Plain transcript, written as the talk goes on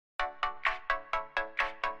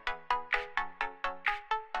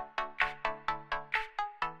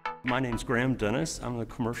My name's Graeme Dennis. I'm the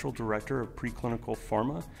Commercial Director of Preclinical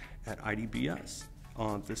Pharma at IDBS.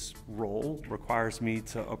 This role requires me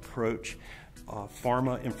to approach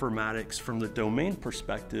pharma informatics from the domain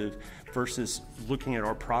perspective versus looking at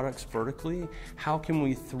our products vertically. How can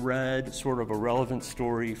we thread sort of a relevant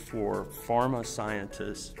story for pharma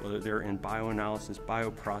scientists, whether they're in bioanalysis,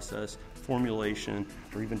 bioprocess, formulation,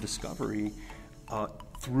 or even discovery,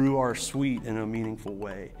 through our suite in a meaningful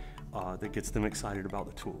way that gets them excited about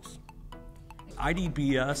the tools.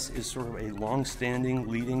 IDBS is sort of a long-standing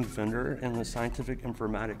leading vendor in the scientific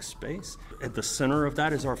informatics space. At the center of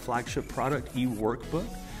that is our flagship product, eWorkbook,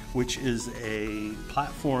 which is a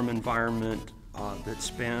platform environment that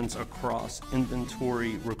spans across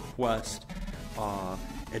inventory, request,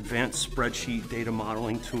 advanced spreadsheet data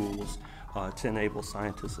modeling tools to enable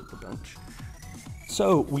scientists at the bench.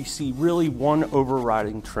 So we see really one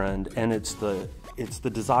overriding trend, and it's the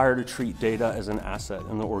desire to treat data as an asset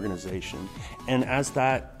in the organization. And as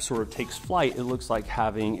that sort of takes flight, it looks like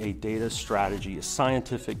having a data strategy, a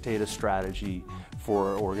scientific data strategy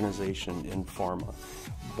for an organization in pharma.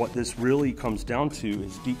 What this really comes down to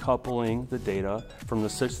is decoupling the data from the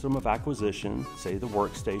system of acquisition, say the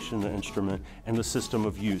workstation, the instrument, and the system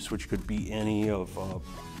of use, which could be any of a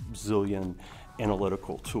zillion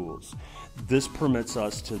analytical tools. This permits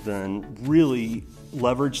us to then really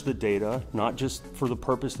leverage the data, not just for the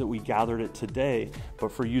purpose that we gathered it today,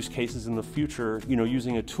 but for use cases in the future,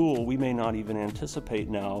 using a tool we may not even anticipate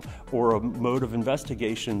now, or a mode of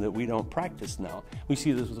investigation that we don't practice now. We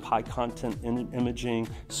see this with high content imaging,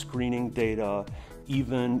 screening data,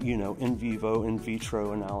 even in vivo, in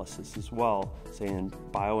vitro analysis as well, say in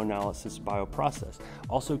bioanalysis, bioprocess.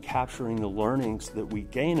 Also capturing the learnings that we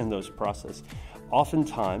gain in those processes.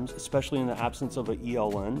 Oftentimes, especially in the absence of an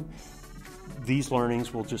ELN, these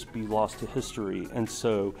learnings will just be lost to history. And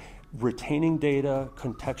so retaining data,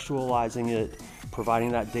 contextualizing it,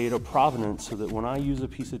 providing that data provenance so that when I use a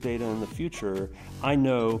piece of data in the future, I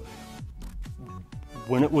know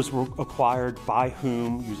when it was acquired, by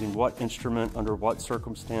whom, using what instrument, under what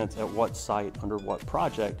circumstance, at what site, under what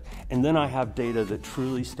project, and then I have data that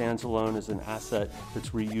truly stands alone as an asset that's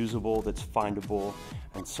reusable, that's findable,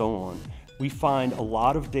 and so on. We find a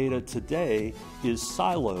lot of data today is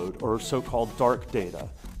siloed, or so-called dark data.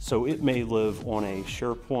 So it may live on a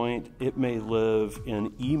SharePoint, it may live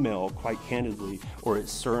in email, quite candidly, or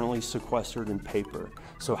it's certainly sequestered in paper.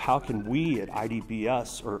 So how can we at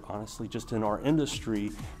IDBS, or honestly just in our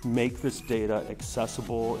industry, make this data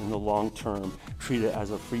accessible in the long term, treat it as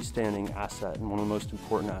a freestanding asset and one of the most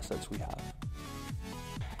important assets we have?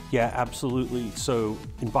 Yeah, absolutely. So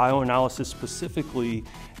in bioanalysis specifically,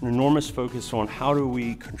 an enormous focus on how do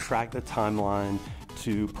we contract the timeline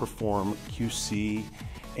to perform QC,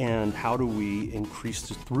 and how do we increase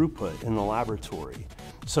the throughput in the laboratory.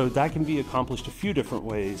 So that can be accomplished a few different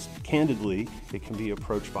ways. Candidly, it can be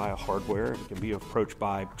approached by a hardware, it can be approached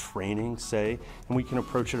by training, say, and we can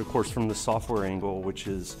approach it, of course, from the software angle, which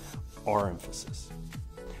is our emphasis.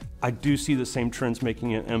 I do see the same trends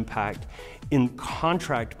making an impact. In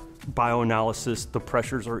contract bioanalysis, the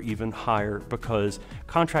pressures are even higher because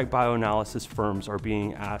contract bioanalysis firms are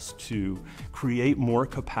being asked to create more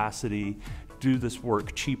capacity, do this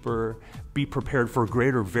work cheaper, be prepared for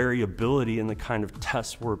greater variability in the kind of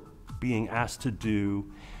tests we're being asked to do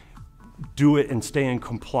it and stay in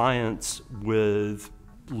compliance with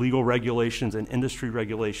legal regulations and industry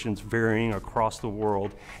regulations varying across the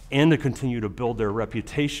world, and to continue to build their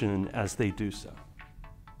reputation as they do so.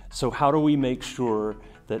 So how do we make sure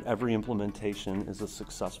that every implementation is a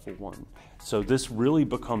successful one? So this really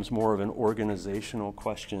becomes more of an organizational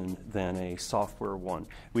question than a software one.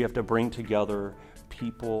 We have to bring together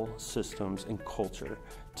people, systems, and culture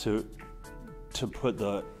to put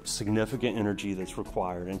the significant energy that's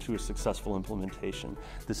required into a successful implementation.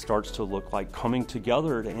 This starts to look like coming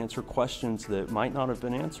together to answer questions that might not have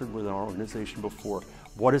been answered within our organization before.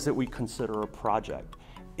 What is it we consider a project?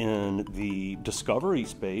 In the discovery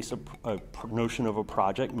space, a notion of a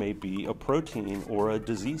project may be a protein or a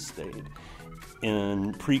disease state.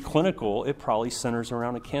 In preclinical, it probably centers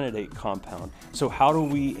around a candidate compound. So how do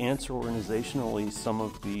we answer organizationally some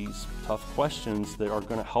of these tough questions that are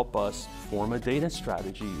going to help us form a data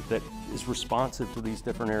strategy that is responsive to these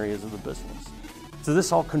different areas of the business? So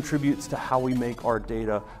this all contributes to how we make our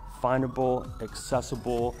data findable,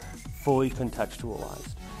 accessible, fully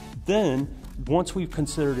contextualized. Then, once we've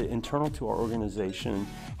considered it internal to our organization,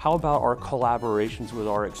 how about our collaborations with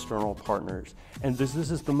our external partners? And this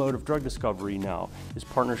is the mode of drug discovery now, is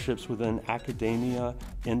partnerships within academia,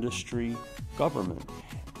 industry, government.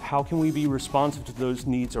 how can we be responsive to those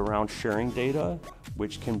needs around sharing data,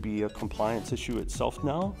 which can be a compliance issue itself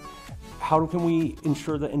now? How can we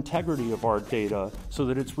ensure the integrity of our data so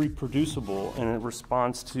that it's reproducible and it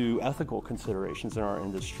responds to ethical considerations in our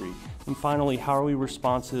industry? And finally, how are we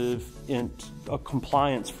responsive in a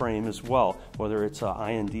compliance frame as well, whether it's an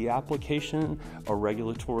IND application, a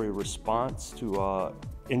regulatory response to an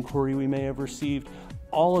inquiry we may have received?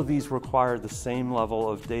 All of these require the same level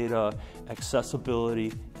of data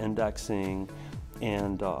accessibility, indexing,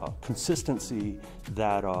 and consistency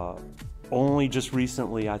that only just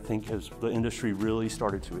recently, I think, has the industry really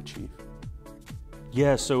started to achieve.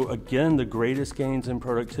 Yeah, so again, the greatest gains in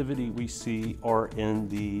productivity we see are in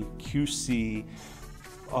the QC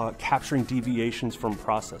capturing deviations from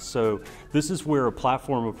process. So this is where a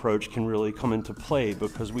platform approach can really come into play,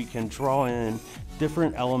 because we can draw in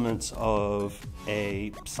different elements of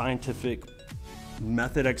a scientific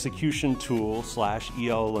method execution tool /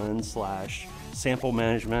 ELN / sample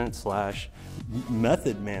management /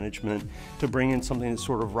 method management to bring in something that's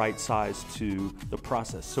sort of right-sized to the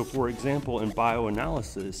process. So for example, in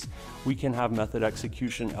bioanalysis, we can have method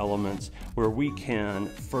execution elements where we can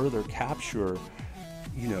further capture,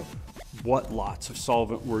 what lots of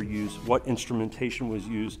solvent were used, what instrumentation was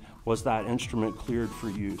used, was that instrument cleared for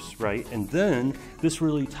use, right? And then this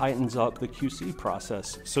really tightens up the QC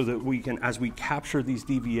process so that we can, as we capture these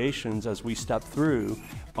deviations as we step through,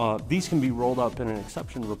 these can be rolled up in an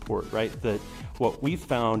exception report, right? That what we've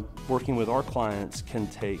found working with our clients can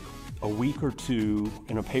take a week or two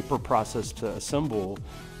in a paper process to assemble.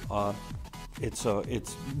 It's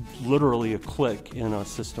literally a click in a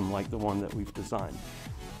system like the one that we've designed.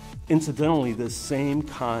 Incidentally, this same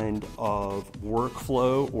kind of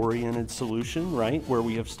workflow-oriented solution, right, where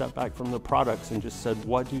we have stepped back from the products and just said,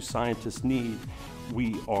 what do scientists need,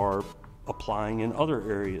 we are applying in other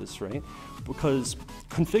areas, right? Because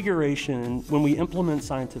configuration, when we implement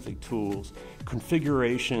scientific tools,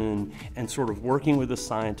 configuration and sort of working with the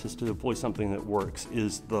scientist to deploy something that works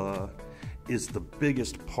is the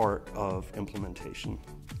biggest part of implementation.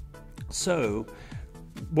 So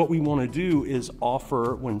what we want to do is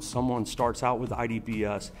offer, when someone starts out with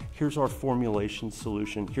IDBS, here's our formulation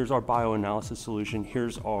solution, here's our bioanalysis solution,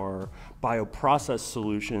 here's our bioprocess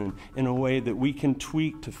solution, in a way that we can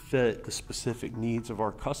tweak to fit the specific needs of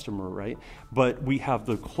our customer, right? But we have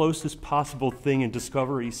the closest possible thing in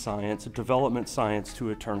discovery science, development science,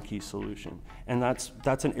 to a turnkey solution. And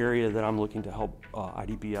that's an area that I'm looking to help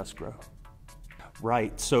IDBS grow.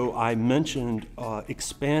 Right, so I mentioned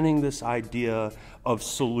expanding this idea of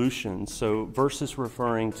solutions. So versus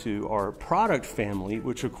referring to our product family,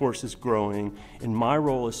 which of course is growing, in my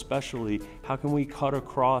role especially, how can we cut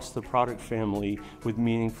across the product family with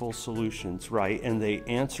meaningful solutions, right? And they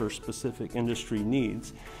answer specific industry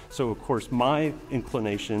needs. So of course my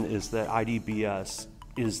inclination is that IDBS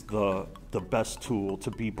is the best tool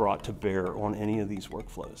to be brought to bear on any of these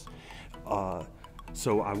workflows.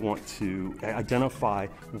 So I want to identify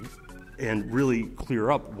and really clear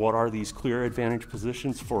up what are these clear advantage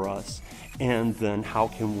positions for us, and then how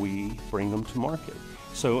can we bring them to market.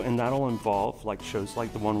 So, and that'll involve, like shows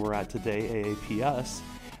like the one we're at today, AAPS,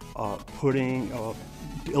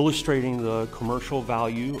 illustrating the commercial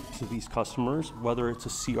value to these customers, whether it's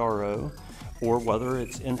a CRO or whether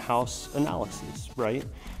it's in-house analysis, right?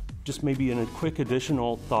 Just maybe a quick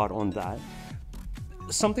additional thought on that.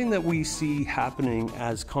 Something that we see happening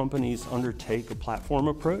as companies undertake a platform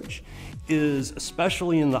approach is,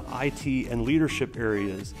 especially in the IT and leadership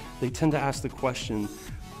areas, they tend to ask the question,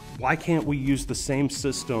 why can't we use the same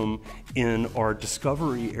system in our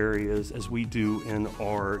discovery areas as we do in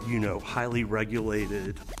our, highly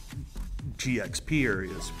regulated GXP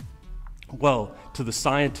areas? Well, to the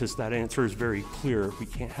scientist, that answer is very clear. We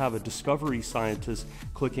can't have a discovery scientist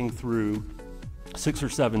clicking through 6 or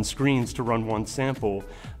 7 screens to run one sample,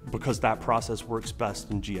 because that process works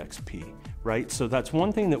best in GXP, right? So that's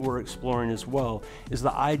one thing that we're exploring as well, is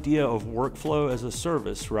the idea of workflow as a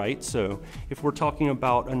service, right? So if we're talking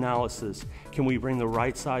about analysis, can we bring the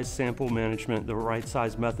right size sample management, the right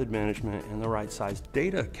size method management, and the right size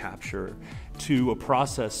data capture to a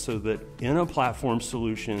process so that in a platform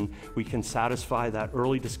solution, we can satisfy that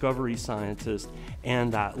early discovery scientist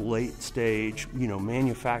and that late stage,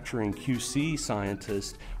 manufacturing QC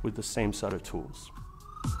scientist with the same set of tools.